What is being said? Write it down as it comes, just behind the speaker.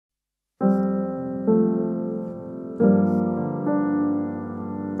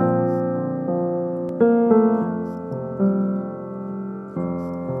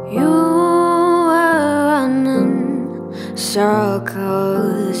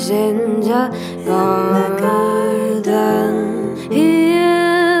circles in the garden.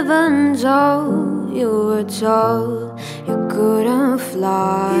 Even though you were told you couldn't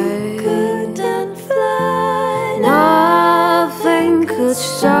fly, nothing could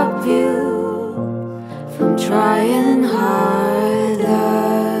stop you from trying harder.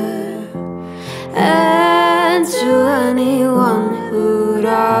 And to anyone who'd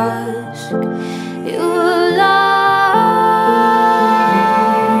ask, you will lie.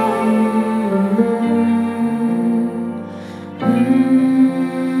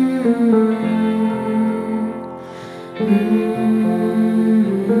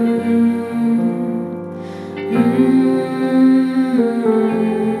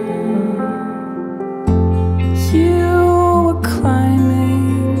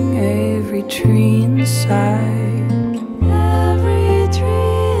 Tree inside, every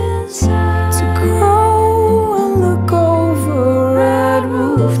tree inside, to grow and look over red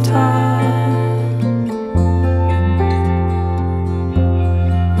rooftop.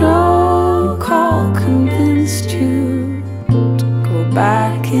 No call convinced you to go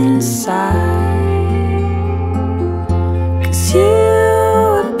back inside, 'cause you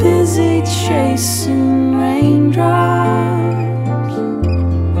were busy chasing raindrops.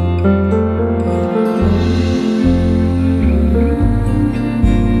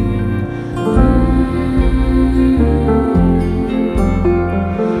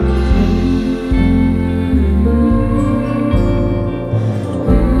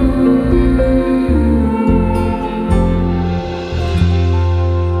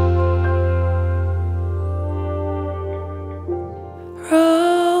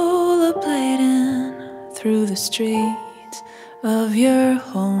 Through the streets of your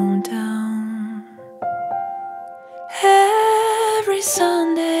hometown, every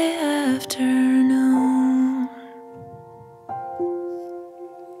Sunday afternoon,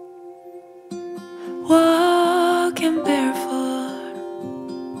 walking barefoot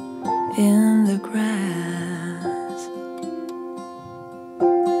in the grass.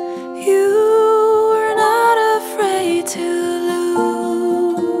 You were not afraid to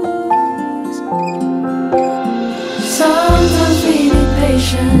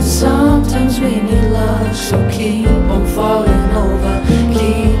sometimes we need love, so keep on falling over,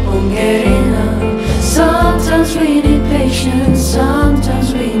 keep on getting up. Sometimes we need patience,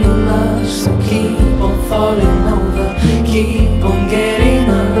 sometimes we need love, so keep on falling over, keep on getting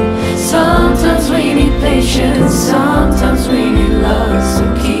up. Sometimes we need patience, sometimes we need love, so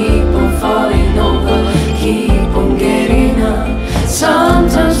keep on falling over, keep on getting up.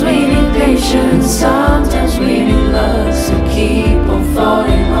 Sometimes we need patience,